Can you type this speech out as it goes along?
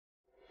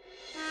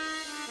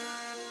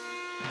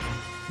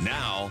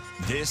Now,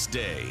 this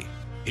day.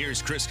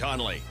 Here's Chris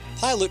Conley.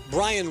 Pilot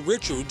Brian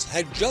Richards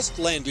had just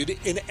landed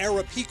in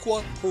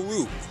Arequipa,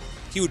 Peru.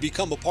 He would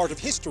become a part of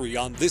history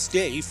on this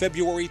day,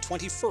 February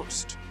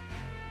 21st.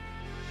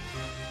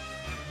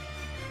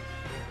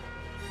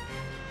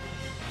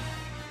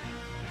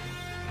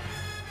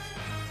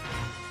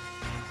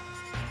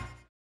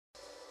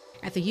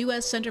 At the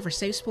U.S. Center for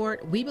Safe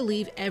Sport, we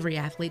believe every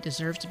athlete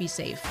deserves to be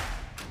safe.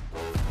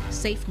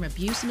 Safe from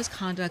abuse and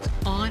misconduct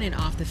on and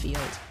off the field.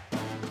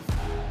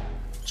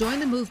 Join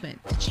the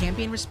movement to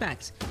champion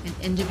respect and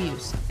end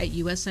abuse at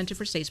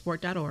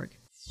uscenterforsafesport.org.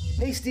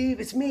 Hey Steve,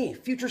 it's me,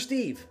 Future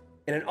Steve,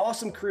 and an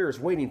awesome career is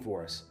waiting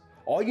for us.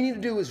 All you need to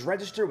do is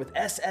register with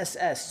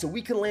SSS so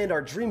we can land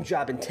our dream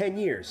job in 10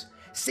 years.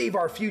 Save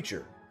our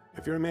future.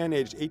 If you're a man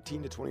aged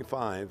 18 to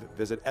 25,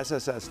 visit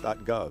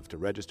sss.gov to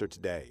register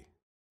today.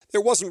 There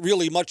wasn't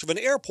really much of an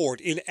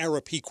airport in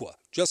Arequipa,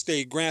 just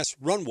a grass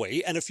runway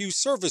and a few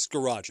service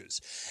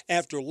garages.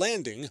 After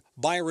landing,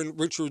 Byron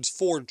Richards'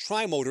 Ford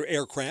Trimotor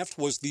aircraft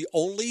was the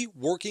only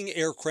working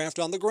aircraft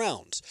on the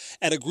grounds,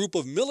 and a group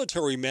of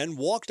military men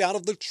walked out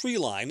of the tree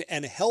line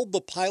and held the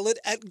pilot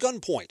at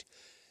gunpoint.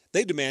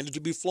 They demanded to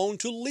be flown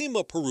to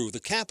Lima, Peru, the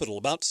capital,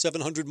 about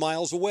 700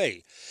 miles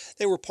away.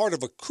 They were part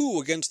of a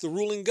coup against the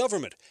ruling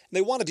government, and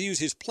they wanted to use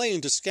his plane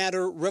to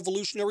scatter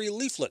revolutionary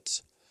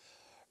leaflets.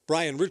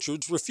 Brian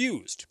Richards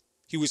refused.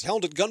 He was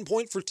held at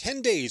gunpoint for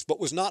 10 days but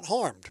was not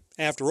harmed.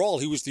 After all,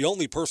 he was the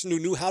only person who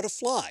knew how to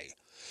fly.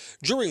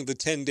 During the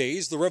 10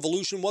 days, the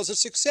revolution was a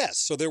success,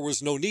 so there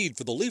was no need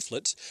for the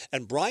leaflets,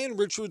 and Brian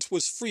Richards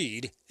was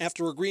freed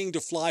after agreeing to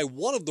fly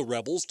one of the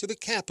rebels to the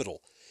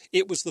capital.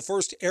 It was the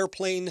first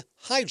airplane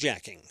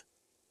hijacking.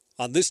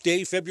 On this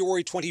day,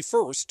 February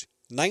 21st,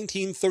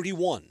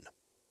 1931.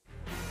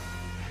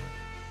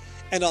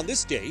 And on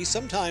this day,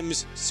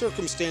 sometimes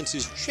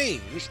circumstances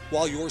change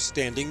while you're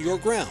standing your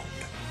ground.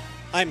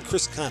 I'm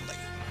Chris Conley.